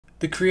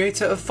The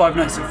creator of Five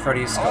Nights at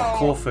Freddy's, Scott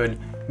Cawthon,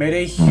 made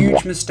a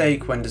huge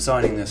mistake when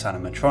designing this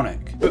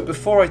animatronic. But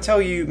before I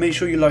tell you, make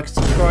sure you like and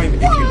subscribe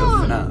if you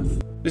love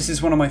FNAF. This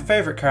is one of my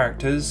favourite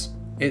characters,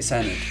 it's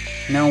Ennard.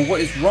 Now what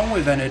is wrong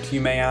with Ennard,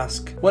 you may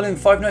ask? Well, in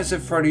Five Nights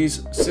at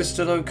Freddy's,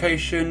 Sister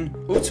Location,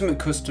 Ultimate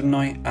Custom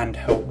Night and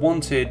Help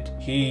Wanted,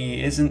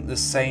 he isn't the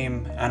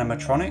same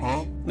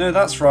animatronic? No,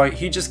 that's right,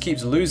 he just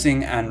keeps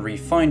losing and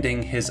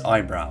refinding his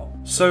eyebrow.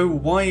 So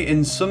why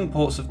in some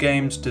ports of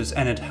games does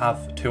Ennard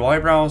have 2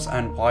 eyebrows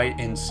and why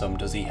in some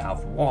does he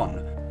have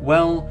 1?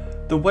 Well,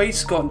 the way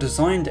Scott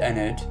designed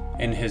Ennard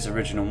in his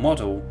original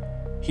model,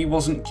 he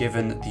wasn't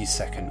given the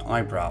second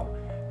eyebrow,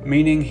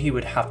 meaning he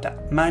would have to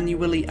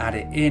manually add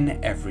it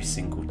in every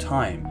single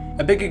time.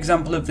 A big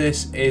example of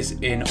this is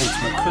in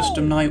Ultimate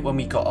Custom Night when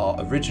we got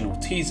our original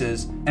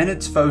teasers.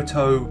 Ennard's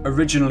photo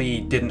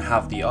originally didn't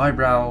have the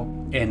eyebrow.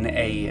 In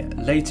a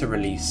later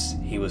release,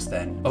 he was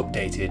then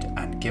updated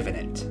and given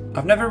it.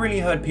 I've never really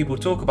heard people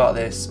talk about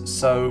this,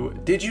 so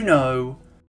did you know